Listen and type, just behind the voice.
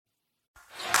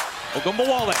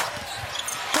Ogunbowale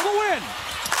for the win.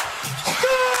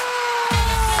 Good!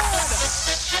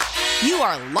 You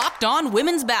are Locked On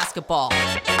Women's Basketball,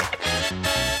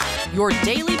 your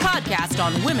daily podcast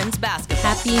on women's basketball.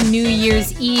 Happy New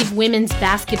Year's Eve, women's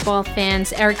basketball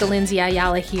fans. Erica Lindsay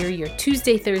Ayala here, your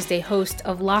Tuesday, Thursday host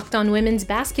of Locked On Women's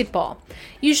Basketball.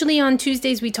 Usually on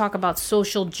Tuesdays, we talk about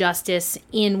social justice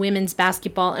in women's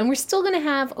basketball, and we're still going to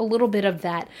have a little bit of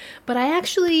that. But I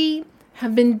actually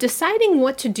have been deciding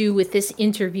what to do with this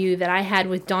interview that I had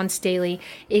with Dawn Staley.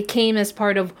 It came as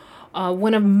part of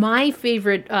one of my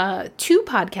favorite two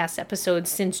podcast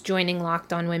episodes since joining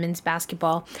Locked On Women's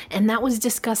Basketball, and that was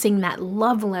discussing that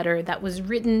love letter that was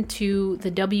written to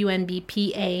the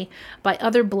WNBPA by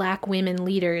other Black women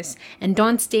leaders, and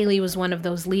Dawn Staley was one of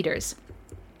those leaders.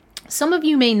 Some of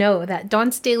you may know that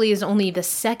Dawn Staley is only the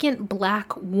second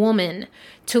Black woman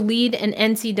to lead an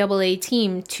NCAA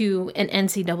team to an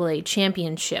NCAA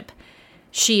championship.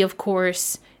 She, of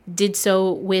course, did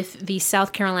so with the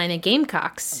South Carolina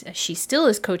Gamecocks. She still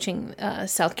is coaching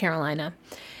South Carolina.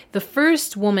 The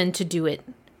first woman to do it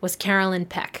was Carolyn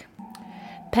Peck.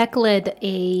 Peck led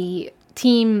a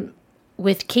team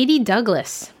with Katie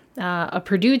Douglas, a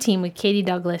Purdue team with Katie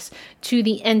Douglas, to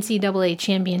the NCAA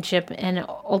championship and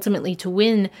ultimately to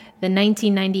win the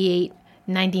 1998-99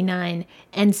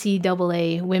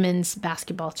 NCAA women's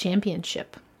basketball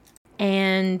championship.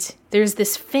 And there's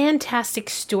this fantastic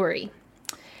story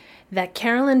that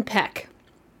Carolyn Peck,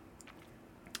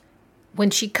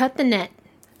 when she cut the net,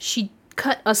 she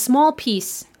cut a small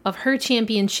piece of her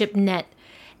championship net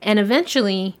and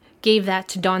eventually gave that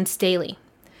to Dawn Staley.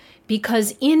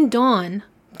 Because in Dawn,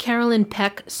 Carolyn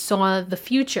Peck saw the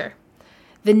future,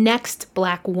 the next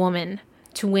Black woman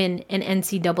to win an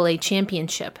NCAA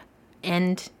championship.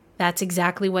 And that's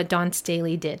exactly what Dawn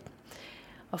Staley did.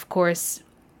 Of course,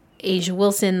 A'ja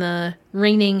Wilson, the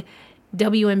reigning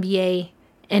WNBA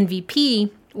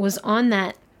MVP, was on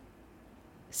that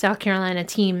South Carolina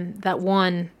team that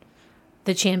won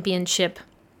the championship.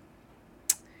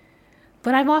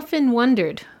 But I've often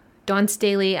wondered, Dawn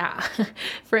Staley,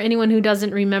 for anyone who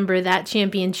doesn't remember that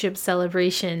championship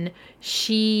celebration,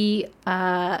 she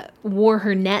wore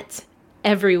her net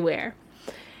everywhere.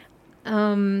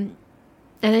 And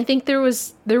I think there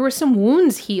were some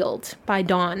wounds healed by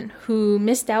Dawn, who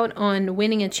missed out on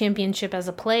winning a championship as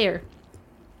a player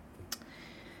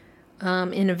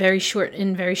in very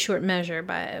short measure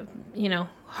by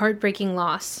heartbreaking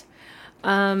loss.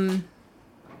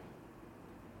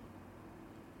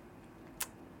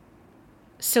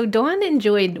 So Dawn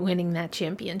enjoyed winning that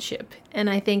championship, and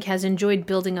I think has enjoyed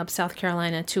building up South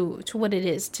Carolina to what it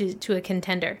is, to a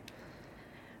contender.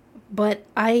 But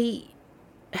I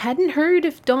hadn't heard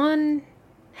if Dawn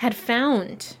had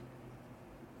found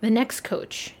the next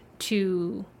coach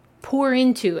to pour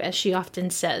into, as she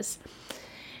often says.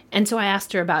 And so I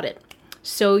asked her about it.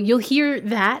 So you'll hear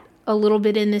that a little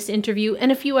bit in this interview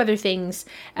and a few other things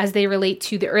as they relate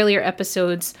to the earlier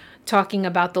episodes talking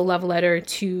about the love letter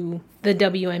to the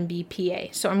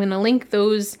WNBPA. So I'm going to link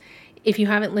those if you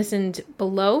haven't listened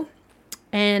below.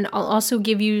 And I'll also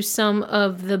give you some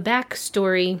of the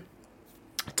backstory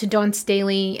to Dawn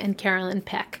Staley and Carolyn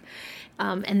Peck.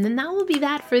 And then that will be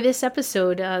that for this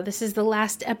episode. This is the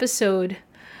last episode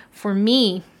for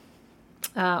me,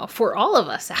 for all of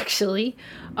us actually,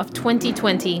 of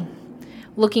 2020.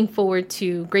 Looking forward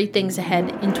to great things ahead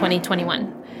in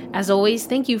 2021. As always,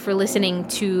 thank you for listening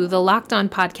to the Locked On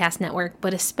Podcast Network,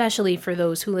 but especially for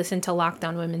those who listen to Locked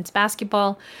On Women's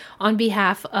Basketball. On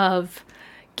behalf of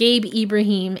Gabe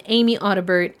Ibrahim, Amy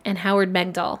Audibert, and Howard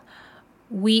Megdal,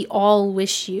 we all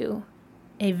wish you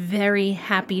a very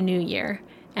happy new year,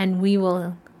 and we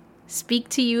will speak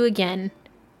to you again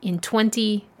in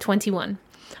 2021.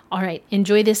 All right,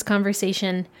 enjoy this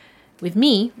conversation with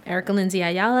me, Erica Lindsay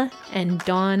Ayala, and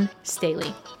Dawn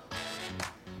Staley.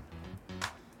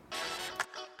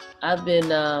 I've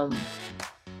been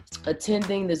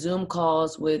attending the Zoom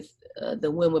calls with the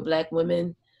Win with Black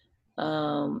Women,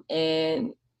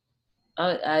 and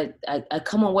I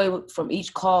come away from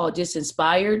each call just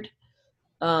inspired.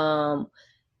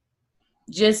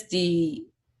 Just the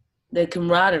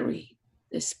camaraderie,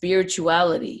 the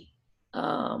spirituality,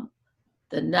 the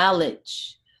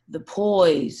knowledge, the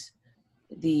poise,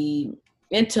 the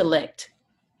intellect,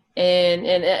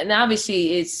 and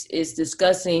obviously it's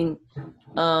discussing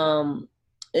some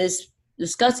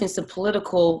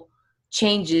political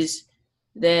changes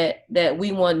that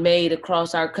we want made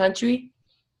across our country,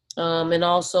 and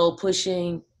also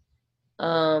pushing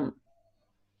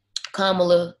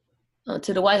Kamala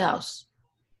to the White House.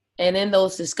 And in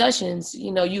those discussions,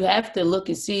 you have to look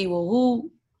and see, well, who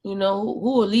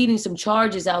are leading some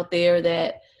charges out there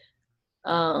that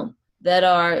that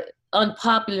are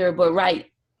unpopular but right.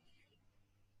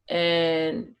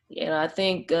 And I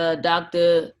think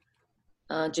Dr.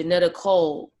 Janetta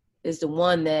Cole is the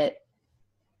one that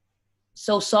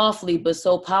so softly but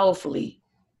so powerfully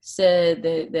said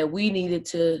that we needed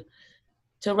to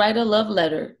write a love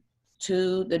letter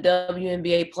to the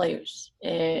WNBA players.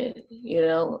 And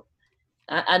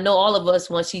I know all of us,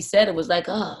 when she said it, was like,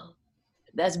 oh,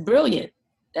 that's brilliant.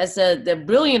 That's the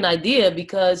brilliant idea,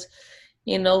 because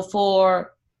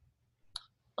for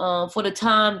the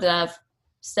time that I've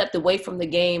stepped away from the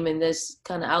game and this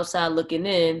kind of outside looking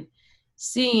in,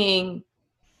 seeing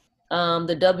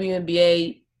the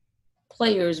WNBA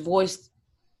players voice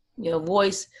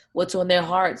what's on their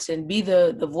hearts and be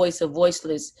the voice of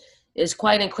voiceless is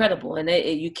quite incredible. And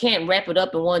you can't wrap it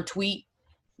up in one tweet.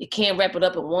 You can't wrap it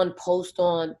up in one post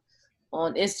on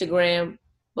Instagram,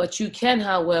 but you can,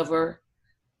 however,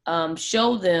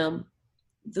 show them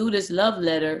through this love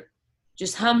letter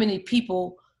just how many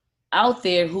people out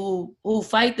there who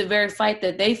fight the very fight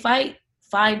that they fight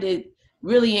find it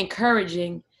really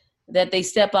encouraging that they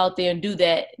step out there and do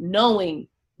that, knowing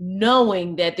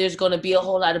that there's going to be a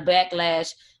whole lot of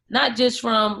backlash, not just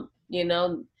from,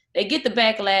 they get the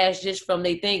backlash just from,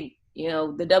 they think,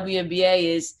 the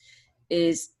WNBA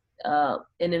is an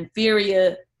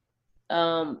inferior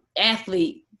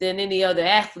athlete than any other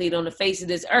athlete on the face of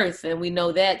this earth. And we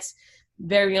know that's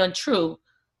very untrue.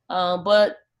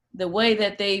 But the way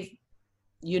that they've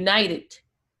united,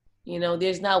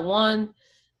 there's not one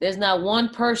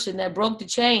person that broke the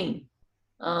chain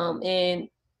and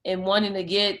wanting to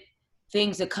get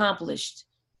things accomplished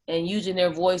and using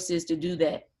their voices to do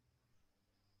that.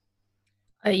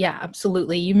 Yeah,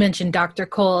 absolutely. You mentioned Dr.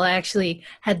 Cole. I actually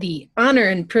had the honor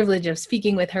and privilege of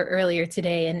speaking with her earlier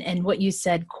today, and what you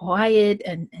said, quiet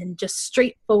and just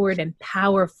straightforward and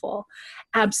powerful,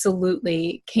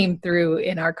 absolutely came through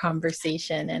in our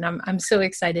conversation. And I'm so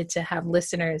excited to have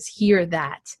listeners hear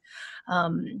that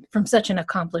from such an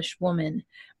accomplished woman.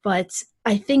 But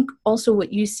I think also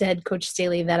what you said, Coach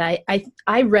Staley, that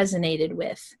I resonated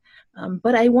with,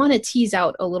 but I want to tease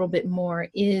out a little bit more,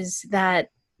 is that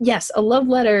yes, a love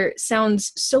letter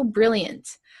sounds so brilliant,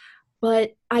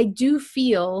 but I do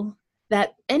feel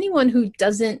that anyone who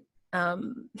doesn't have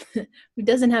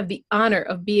the honor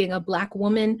of being a Black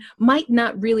woman might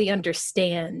not really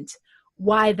understand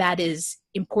why that is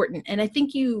important. And I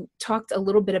think you talked a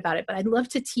little bit about it, but I'd love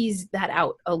to tease that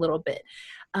out a little bit.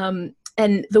 And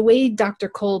the way Dr.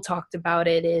 Cole talked about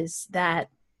it is that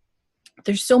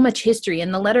there's so much history,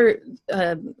 and the letter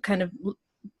kind of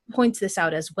points this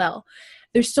out as well.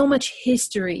 There's so much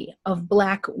history of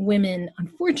Black women,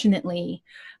 unfortunately,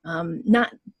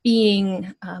 not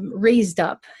being raised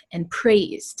up and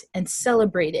praised and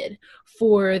celebrated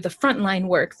for the frontline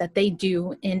work that they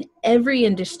do in every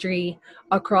industry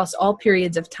across all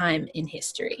periods of time in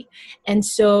history. And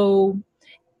so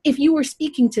if you were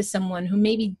speaking to someone who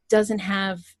maybe doesn't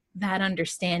have that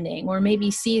understanding, or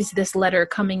maybe sees this letter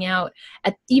coming out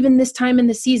at even this time in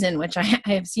the season, which I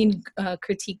have seen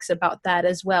critiques about that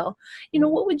as well,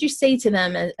 what would you say to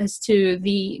them as to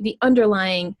the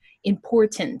underlying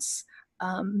importance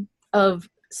of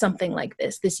something like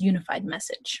this unified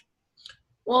message?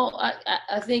 Well,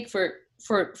 I think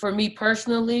for me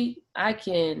personally, I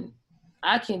can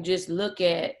just look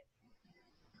at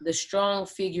the strong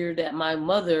figure that my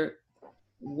mother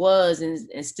was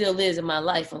and still is in my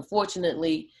life.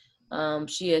 Unfortunately,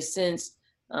 she has since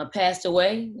passed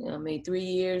away. 3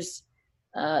 years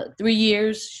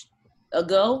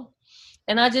ago.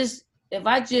 And if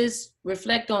I just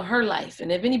reflect on her life,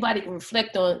 and if anybody can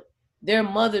reflect on their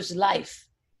mother's life,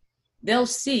 they'll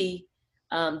see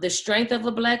the strength of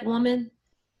a Black woman.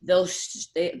 They'll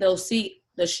see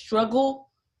the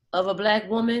struggle of a Black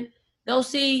woman. They'll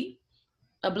see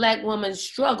a Black woman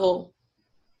struggle,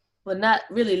 but not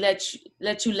really let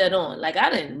you let on. Like I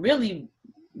didn't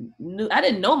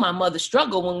know my mother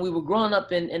struggled when we were growing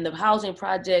up in the housing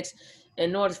projects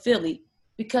in North Philly,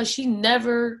 because she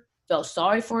never felt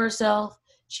sorry for herself.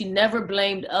 She never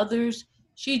blamed others.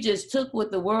 She just took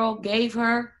what the world gave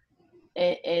her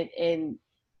and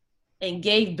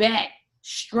gave back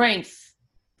strength.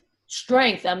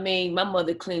 I mean, my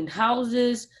mother cleaned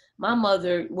houses. My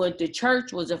mother went to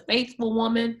church, was a faithful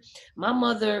woman. My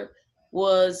mother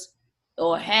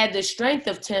had the strength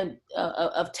of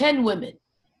 10 women.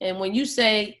 And when you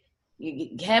say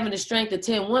having the strength of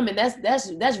 10 women,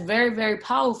 that's very, very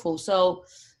powerful. So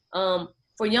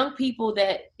for young people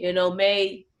that,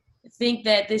 may think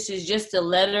that this is just a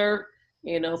letter,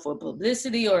 for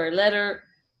publicity, or a letter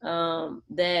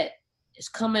that is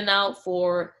coming out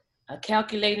for a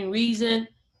calculating reason,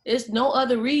 It's no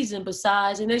other reason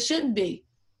besides, and it shouldn't be,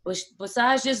 but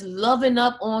besides just loving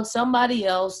up on somebody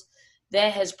else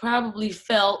that has probably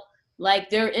felt like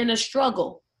they're in a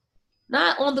struggle,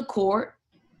 not on the court,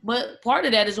 but part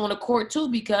of that is on the court too,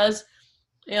 because,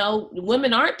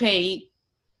 women aren't paid,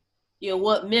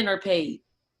 what men are paid.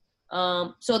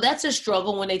 So that's a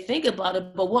struggle when they think about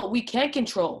it. But what we can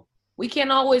control, we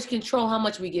can't always control how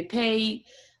much we get paid.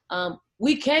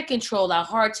 We can control our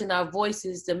hearts and our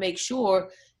voices to make sure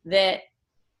that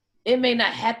it may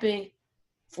not happen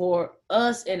for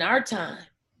us in our time,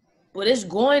 but it's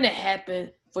going to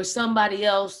happen for somebody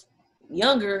else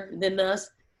younger than us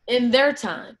in their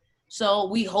time. So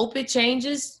we hope it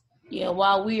changes,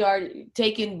 while we are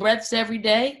taking breaths every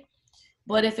day.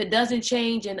 But if it doesn't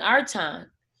change in our time,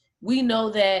 we know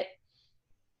that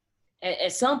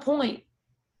at some point,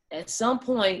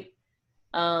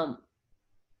 the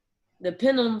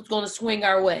pendulum's going to swing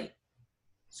our way.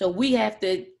 So we have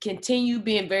to continue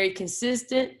being very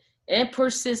consistent and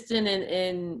persistent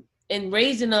in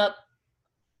raising up,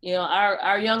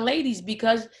 our young ladies,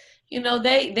 because,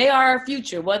 they are our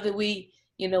future. Whether we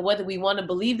want to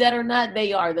believe that or not,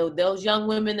 they are. Those young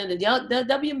women, and the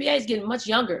WNBA is getting much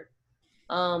younger.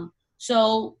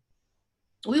 So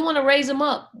we want to raise them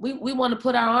up. We want to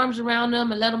put our arms around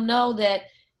them and let them know that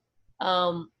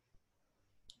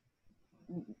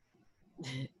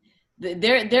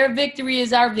their victory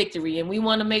is our victory, and we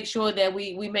want to make sure that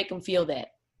we make them feel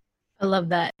that. I love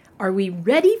that. Are we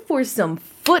ready for some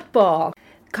football?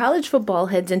 College football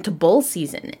heads into bowl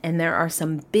season, and there are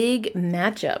some big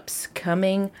matchups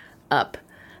coming up.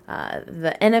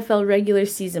 The NFL regular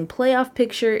season playoff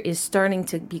picture is starting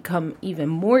to become even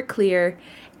more clear,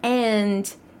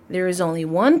 and there is only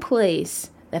one place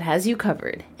that has you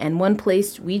covered, and one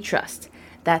place we trust.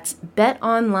 That's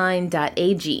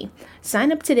betonline.ag.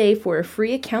 Sign up today for a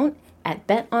free account at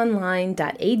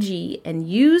betonline.ag and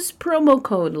use promo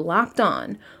code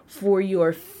LOCKEDON for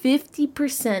your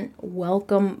 50%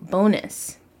 welcome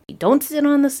bonus. Don't sit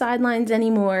on the sidelines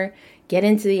anymore. Get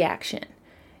into the action.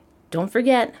 Don't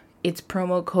forget, it's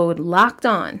promo code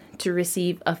LOCKEDON to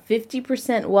receive a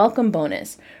 50% welcome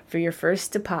bonus for your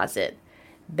first deposit.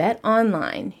 Bet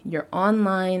Online, your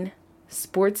online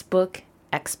sportsbook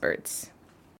experts.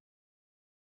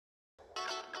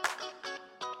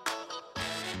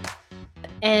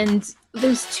 And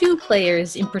there's two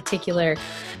players in particular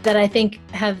that I think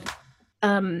have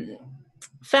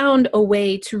found a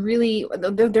way to really,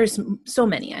 there's so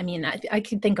many. I mean, I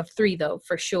could think of three though,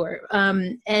 for sure.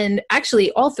 And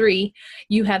actually all three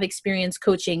you have experience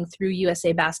coaching through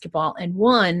USA Basketball, and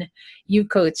one you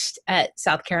coached at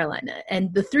South Carolina.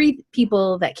 And the three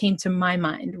people that came to my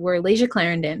mind were Layshia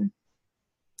Clarendon,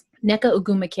 Nneka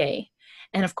Ogwumike,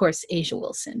 and of course, A'ja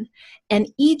Wilson.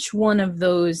 And each one of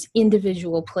those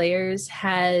individual players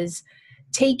has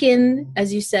taken,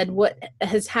 as you said, what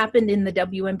has happened in the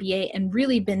WNBA and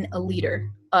really been a leader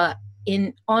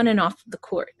in on and off the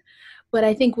court. But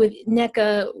I think with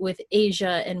Nneka, with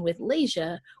A'ja, and with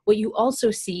Layshia, what you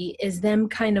also see is them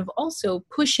kind of also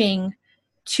pushing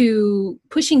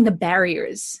the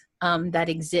barriers that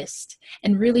exist,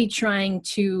 and really trying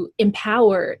to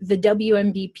empower the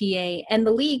WNBPA and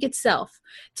the league itself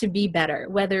to be better,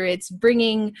 whether it's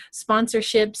bringing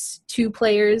sponsorships to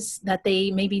players that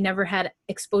they maybe never had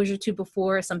exposure to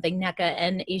before, something Nneka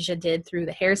and A'ja did through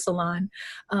the hair salon,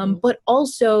 but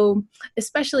also,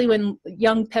 especially when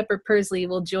young Pepper Pursley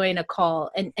will join a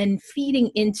call and feeding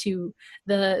into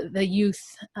the youth.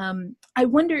 I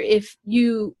wonder if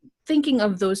you, thinking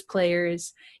of those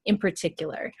players in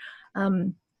particular,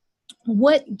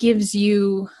 what gives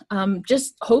you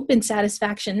just hope and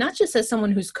satisfaction, not just as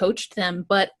someone who's coached them,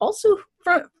 but also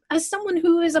as someone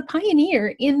who is a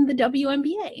pioneer in the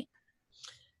WNBA?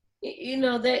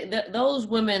 Those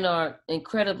women are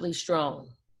incredibly strong,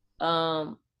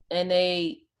 and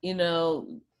they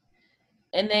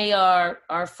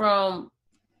are from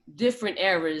different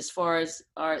eras as far as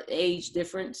our age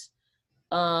difference.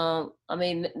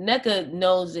 Nneka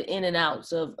knows the in and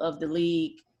outs of the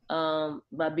league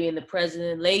by being the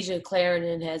president. Layshia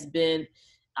Clarendon has been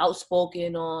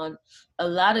outspoken on a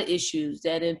lot of issues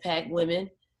that impact women,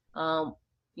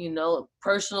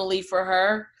 personally for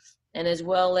her, and as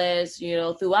well as,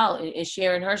 throughout and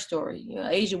sharing her story.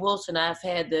 A'ja Wilson, I've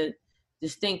had the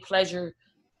distinct pleasure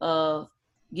of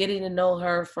getting to know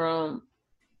her from,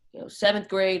 7th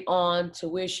grade on to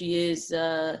where she is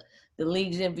the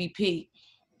league's MVP.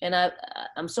 And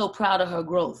I'm so proud of her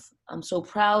growth. I'm so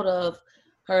proud of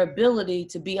her ability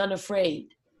to be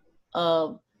unafraid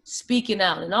of speaking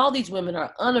out. And all these women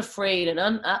are unafraid and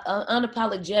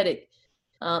unapologetic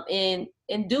in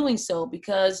doing so,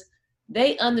 because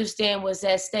they understand what's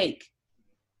at stake.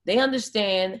 They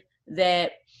understand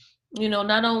that,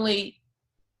 not only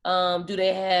do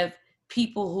they have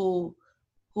people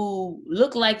who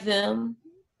look like them,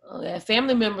 have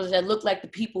family members that look like the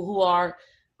people who are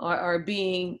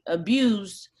being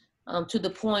abused to the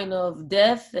point of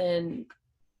death and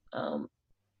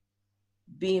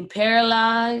being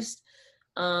paralyzed,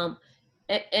 and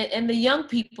the young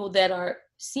people that are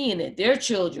seeing it, their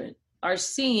children are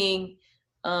seeing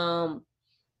a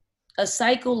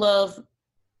cycle of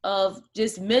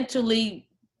just mentally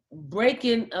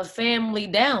breaking a family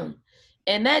down,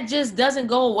 and that just doesn't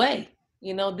go away.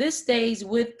 This stays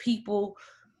with people,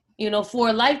 for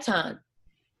a lifetime.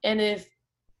 And if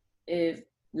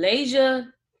Layshia,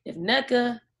 if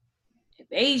Nneka, if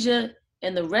A'ja,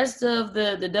 and the rest of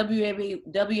the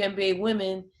WNBA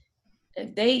women,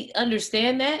 if they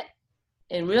understand that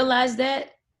and realize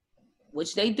that,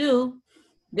 which they do,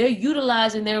 they're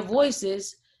utilizing their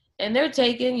voices, and they're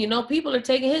taking, people are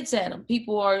taking hits at them.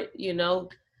 People are,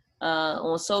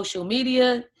 on social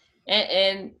media,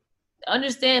 and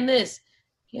understand this,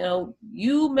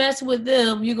 you mess with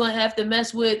them, you're going to have to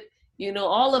mess with,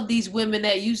 all of these women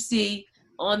that you see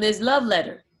on this love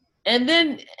letter. And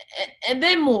then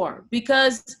more,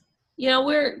 because,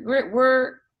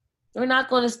 we're not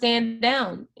going to stand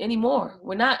down anymore.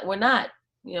 We're not,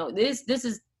 this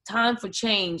is time for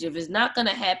change. If it's not going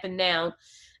to happen now,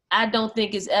 I don't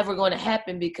think it's ever going to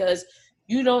happen, because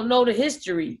you don't know the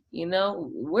history.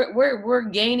 We're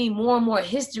gaining more and more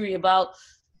history about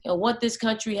what this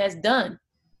country has done,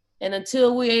 and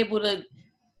until we're able to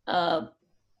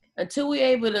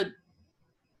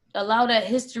allow that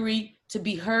history to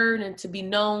be heard and to be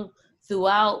known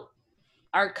throughout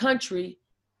our country,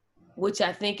 which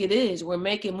I think it is, we're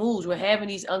making moves, we're having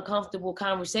these uncomfortable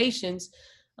conversations.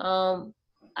 Now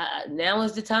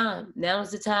is the time.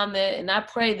 And I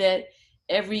pray that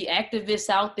every activist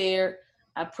out there,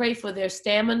 I pray for their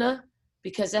stamina,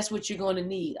 because that's what you're going to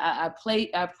need. I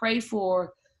pray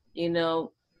for,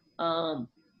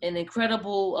 an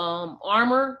incredible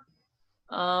armor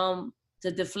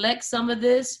to deflect some of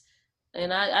this.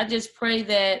 And I just pray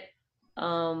that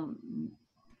no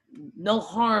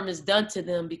harm is done to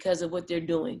them because of what they're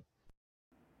doing.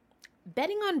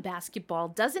 Betting on basketball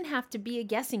doesn't have to be a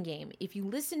guessing game if you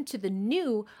listen to the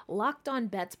new Locked On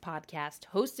Bets podcast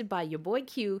hosted by your boy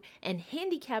Q and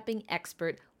handicapping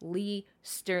expert Lee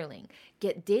Sterling.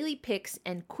 Get daily picks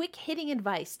and quick hitting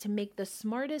advice to make the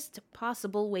smartest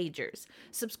possible wagers.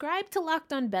 Subscribe to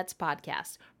Locked On Bets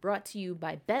podcast, brought to you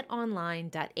by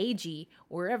betonline.ag,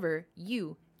 wherever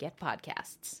you get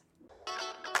podcasts.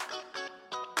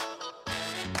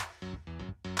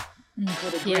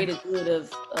 For the greater good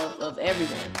of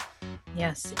everyone.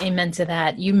 Yes, amen to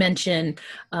that. You mentioned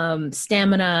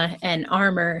stamina and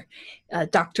armor.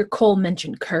 Dr. Cole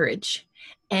mentioned courage.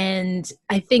 And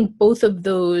I think both of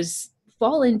those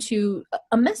fall into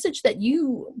a message that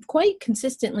you quite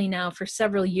consistently now for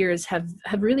several years have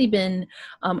really been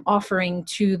offering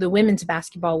to the women's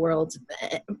basketball world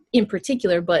in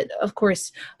particular, but of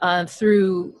course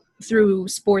through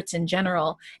sports in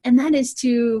general. And that is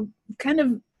to kind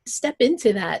of step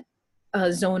into that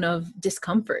zone of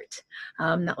discomfort.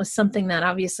 That was something that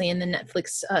obviously in the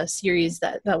Netflix series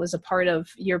that was a part of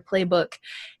your playbook.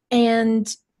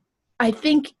 And I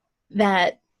think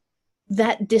that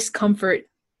discomfort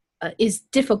is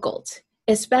difficult,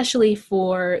 especially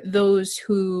for those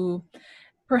who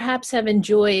perhaps have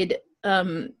enjoyed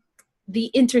the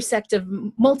intersect of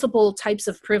multiple types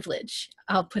of privilege.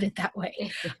 I'll put it that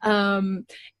way.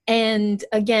 And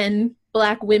again,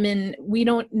 Black women, we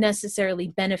don't necessarily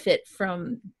benefit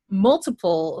from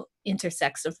multiple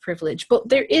intersects of privilege, but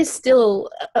there is still,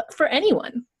 for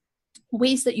anyone,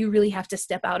 ways that you really have to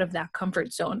step out of that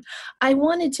comfort zone. I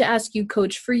wanted to ask you,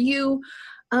 Coach, for you,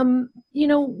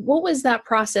 what was that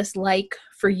process like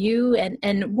for you,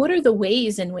 and what are the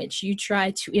ways in which you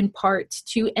try to impart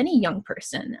to any young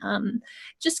person,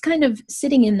 just kind of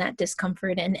sitting in that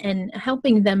discomfort and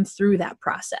helping them through that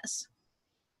process?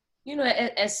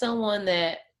 As someone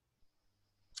that,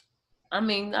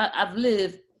 I've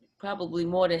lived probably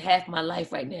more than half my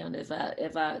life right now,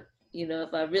 if I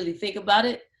really think about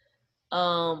it.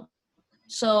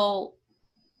 So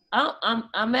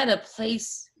I'm at a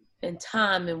place and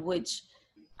time in which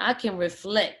I can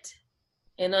reflect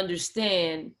and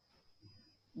understand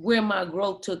where my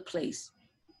growth took place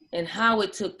and how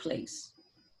it took place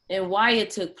and why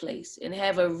it took place, and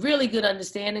have a really good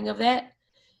understanding of that.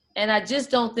 And I just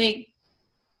don't think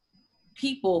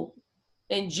people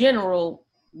in general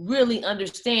really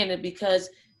understand it, because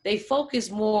they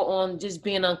focus more on just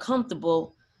being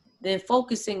uncomfortable than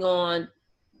focusing on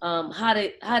how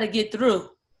to get through.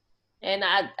 And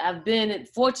I've been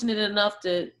fortunate enough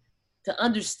to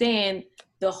understand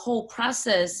the whole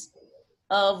process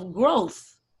of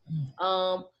growth.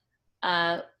 I've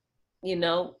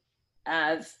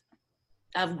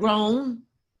grown,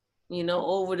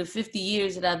 over the 50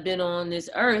 years that I've been on this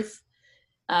earth.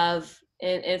 And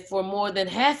for more than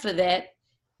half of that,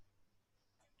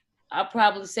 I'll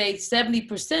probably say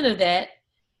 70% of that,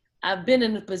 I've been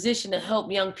in a position to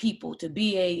help young people, to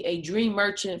be a dream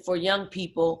merchant for young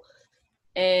people.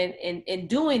 And in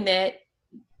doing that,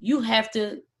 you have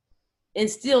to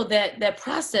instill that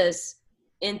process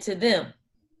into them.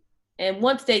 And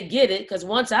once they get it, because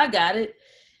once I got it,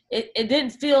 it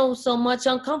didn't feel so much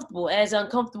uncomfortable as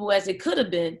it could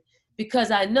have been, because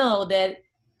I know that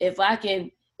if I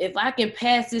can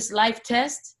pass this life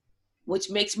test,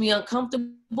 which makes me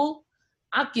uncomfortable,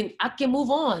 I can move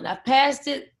on. I passed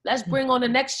it. Let's bring on the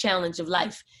next challenge of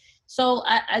life. So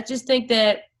I just think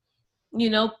that,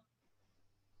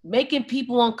 making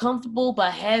people uncomfortable by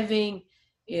having,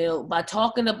 by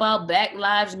talking about Black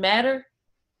Lives Matter,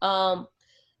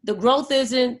 the growth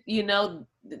isn't, it's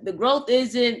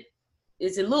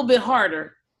a little bit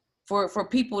harder for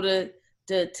people to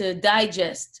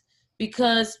digest,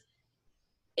 because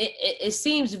it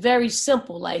seems very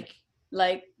simple. I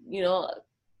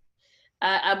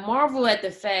marvel at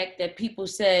the fact that people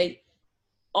say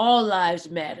all lives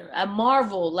matter. I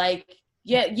marvel, that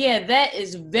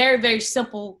is very, very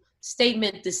simple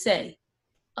statement to say.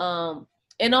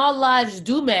 And all lives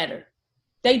do matter.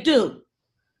 They do.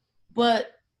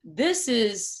 But this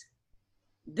is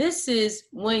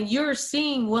when you're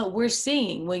seeing what we're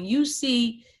seeing, when you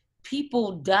see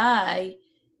people die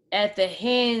at the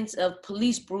hands of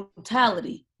police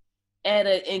brutality at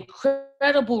an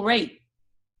incredible rate.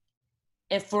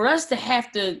 And for us to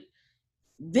have to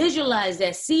visualize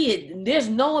that, see it, there's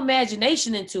no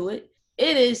imagination into it.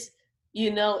 It is,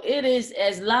 it is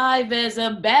as live as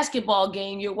a basketball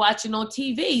game you're watching on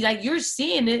TV. Like, you're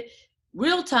seeing it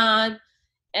real time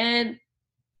and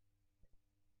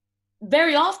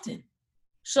very often.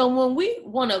 So when we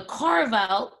want to carve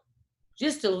out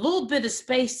just a little bit of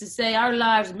space to say our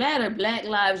lives matter, Black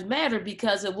Lives Matter,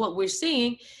 because of what we're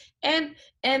seeing and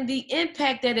the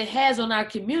impact that it has on our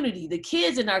community, the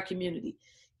kids in our community.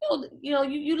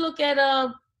 You look at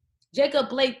Jacob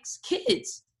Blake's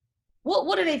kids.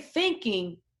 What are they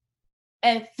thinking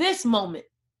at this moment?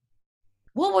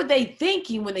 What were they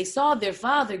thinking when they saw their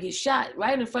father get shot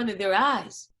right in front of their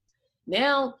eyes?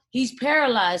 Now he's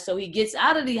paralyzed, so he gets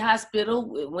out of the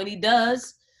hospital. When he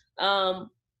does,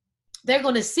 they're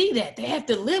going to see that. They have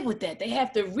to live with that. They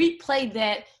have to replay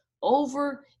that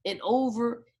over and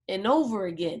over and over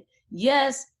again.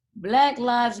 Yes, Black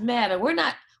Lives Matter. We're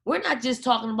not just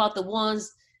talking about the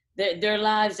ones that their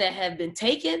lives that have been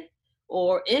taken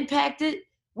or impacted.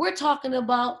 We're talking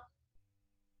about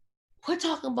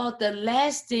the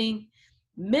lasting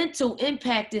mental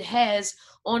impact it has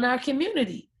on our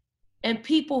community. And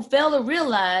people fail to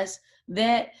realize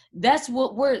that that's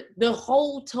what the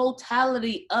whole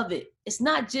totality of it. It's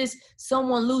not just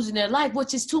someone losing their life,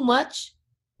 which is too much,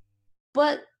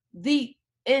 but the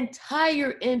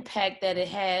entire impact that it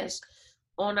has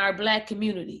on our Black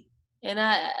community. And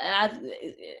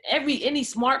any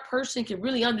smart person can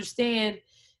really understand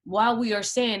why we are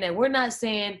saying that. We're not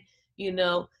saying,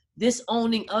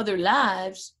 disowning other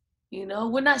lives.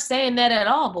 We're not saying that at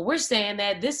all, but we're saying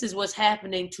that this is what's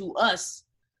happening to us.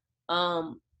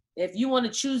 If you want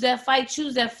to choose that fight,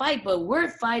 but we're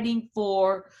fighting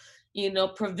for,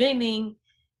 preventing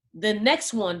the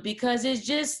next one, because it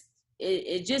just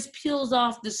peels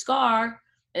off the scar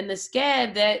and the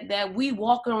scab that we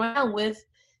walk around with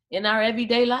in our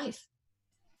everyday life.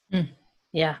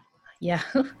 Yeah.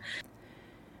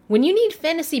 When you need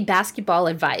fantasy basketball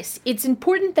advice, it's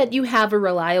important that you have a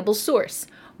reliable source.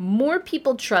 More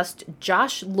people trust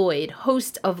Josh Lloyd,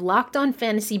 host of Locked On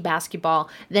Fantasy Basketball,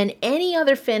 than any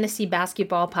other fantasy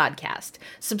basketball podcast.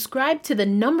 Subscribe to the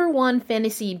 #1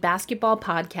 fantasy basketball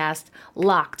podcast,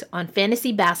 Locked On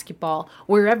Fantasy Basketball,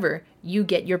 wherever you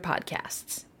get your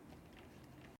podcasts.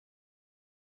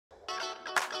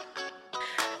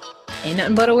 Ain't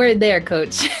nothing but a word there,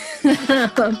 Coach.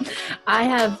 I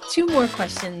have 2 more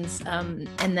questions,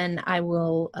 and then I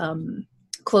will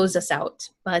close us out.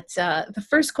 But the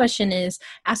first question is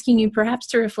asking you perhaps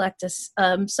to reflect as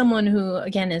someone who,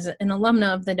 again, is an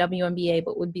alumna of the WNBA,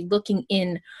 but would be looking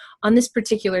in on this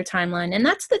particular timeline. And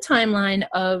that's the timeline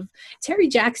of Terry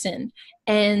Jackson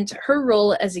and her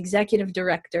role as executive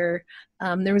director,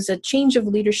 there was a change of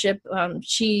leadership.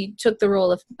 She took the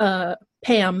role of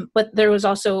Pam, but there was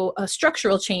also a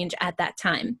structural change at that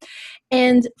time.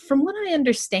 And from what I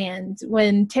understand,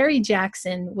 when Terry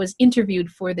Jackson was interviewed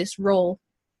for this role,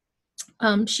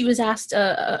 she was asked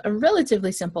a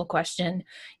relatively simple question.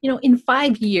 In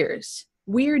 5 years,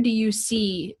 where do you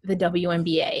see the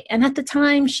WNBA? And at the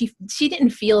time, she didn't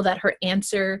feel that her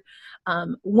answer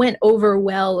went over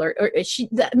well, or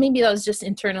maybe that was just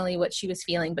internally what she was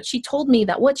feeling. But she told me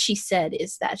that what she said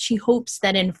is that she hopes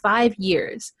that in 5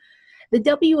 years, the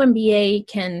WNBA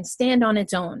can stand on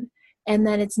its own, and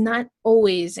that it's not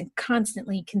always and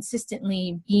constantly,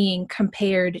 consistently being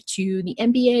compared to the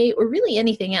NBA or really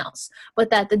anything else, but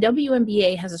that the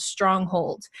WNBA has a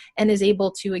stronghold and is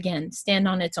able to, again, stand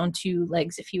on its own two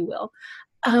legs, if you will.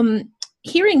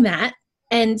 Hearing that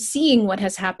and seeing what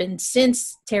has happened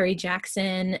since Terry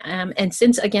Jackson, and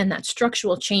since, again, that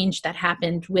structural change that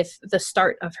happened with the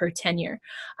start of her tenure,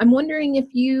 I'm wondering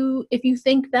if you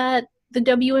think that the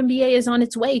WNBA is on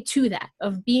its way to that,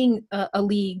 of being a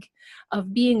league,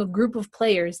 of being a group of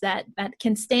players that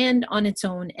can stand on its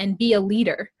own and be a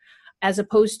leader, as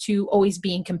opposed to always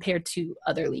being compared to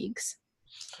other leagues.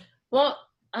 Well,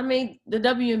 I mean, the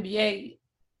WNBA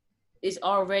is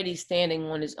already standing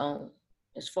on its own,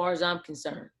 as far as I'm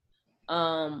concerned.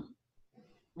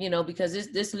 Because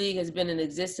this league has been in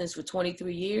existence for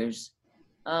 23 years.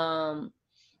 And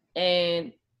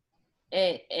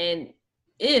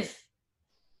if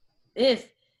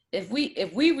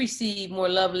we receive more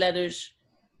love letters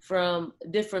from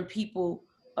different people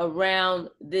around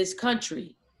this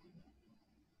country,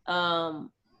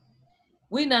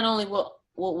 we not only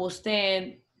will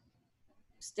stand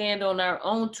on our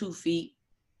own 2 feet,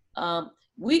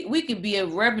 we could be a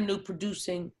revenue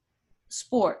producing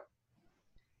sport.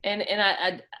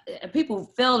 And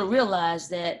people fail to realize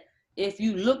that if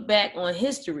you look back on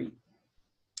history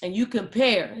and you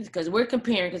compare, because we're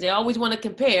comparing, because they always want to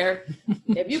compare.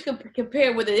 If you can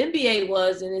compare what the NBA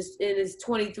was in its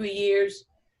 23 years,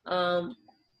 in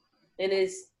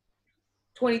its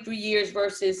 23 years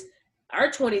versus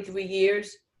our 23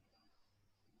 years,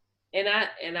 and I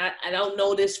don't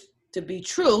know this to be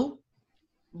true,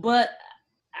 but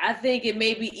I think it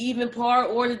may be even par,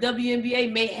 or the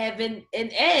WNBA may have an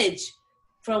edge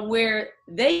from where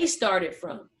they started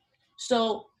from.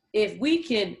 So if we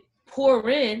can pour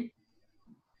in,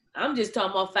 I'm just talking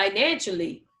about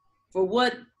financially, for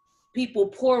what people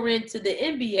pour into the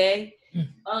NBA,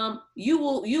 you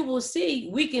will see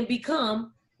we can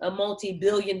become a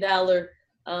multi-billion-dollar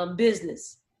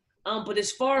business. But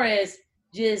as far as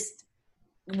just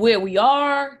where we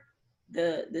are,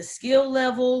 the skill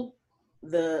level,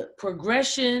 the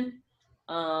progression,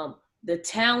 the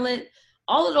talent,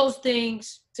 all of those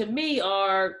things to me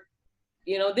are,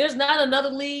 there's not another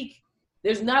league,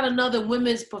 there's not another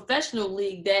women's professional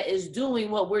league that is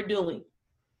doing what we're doing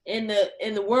in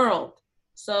the world.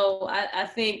 So I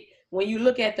think when you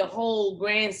look at the whole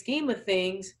grand scheme of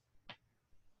things,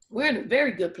 we're in a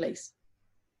very good place.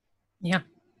 Yeah,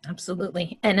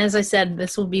 absolutely. And as I said,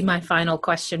 this will be my final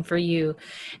question for you.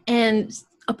 And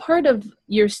a part of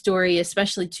your story,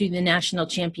 especially to the national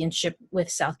championship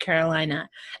with South Carolina,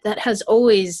 that has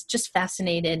always just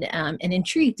fascinated and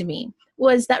intrigued me,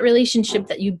 was that relationship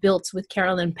that you built with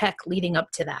Carolyn Peck leading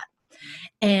up to that.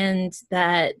 And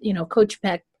that, Coach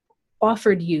Peck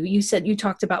offered you said you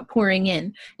talked about pouring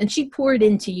in, and she poured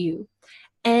into you.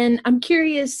 And I'm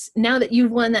curious, now that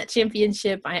you've won that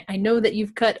championship, I know that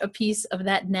you've cut a piece of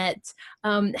that net.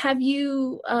 Have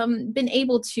you been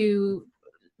able to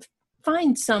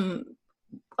find some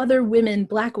other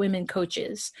Black women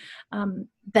coaches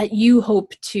that you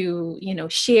hope to,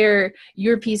 share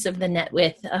your piece of the net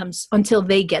with until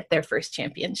they get their first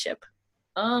championship?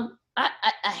 I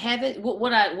haven't.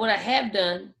 What I have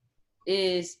done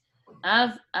is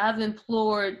I've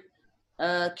implored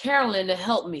Carolyn to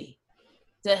help me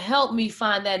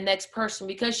find that next person,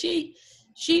 because she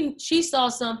saw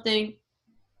something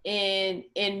in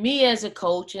me as a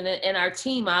coach and our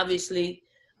team, obviously,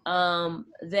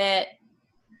 that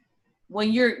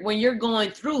when you're going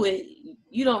through it,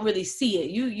 you don't really see it.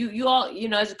 You all,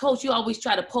 as a coach, you always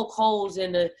try to poke holes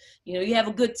in the, you have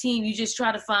a good team. You just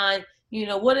try to find,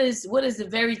 what is the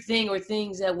very thing or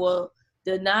things that will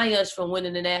deny us from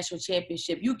winning the national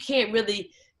championship. You can't really,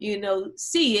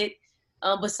 see it.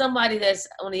 But somebody that's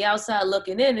on the outside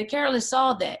looking in, and Carolyn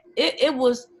saw that. It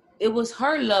was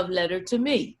her love letter to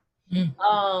me,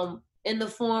 in the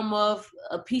form of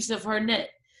a piece of her net.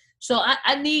 So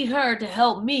I need her to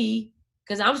help me,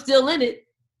 because I'm still in it,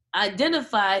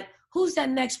 identify who's that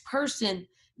next person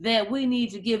that we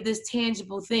need to give this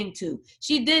tangible thing to.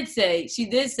 She did say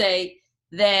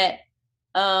that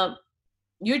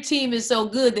your team is so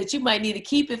good that you might need to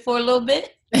keep it for a little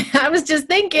bit. I was just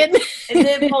thinking. And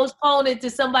then postpone it to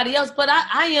somebody else. But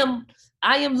I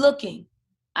am looking.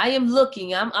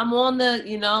 I'm on the,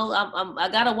 I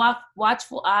got a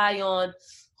watchful eye on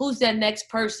who's that next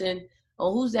person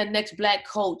or who's that next Black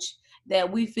coach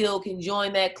that we feel can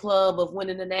join that club of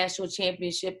winning the national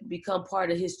championship and become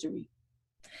part of history.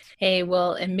 Hey,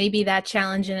 well, and maybe that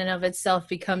challenge in and of itself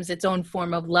becomes its own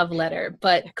form of love letter.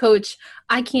 But Coach,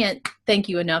 I can't thank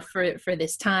you enough for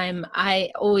this time. I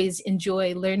always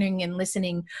enjoy learning and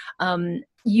listening.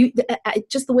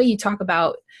 Just the way you talk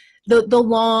about the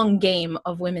long game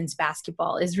of women's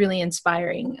basketball is really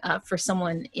inspiring for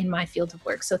someone in my field of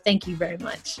work. So thank you very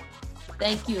much.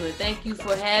 Thank you. And thank you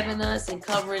for having us and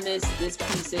covering this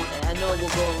piece. I know it will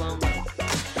go a long way.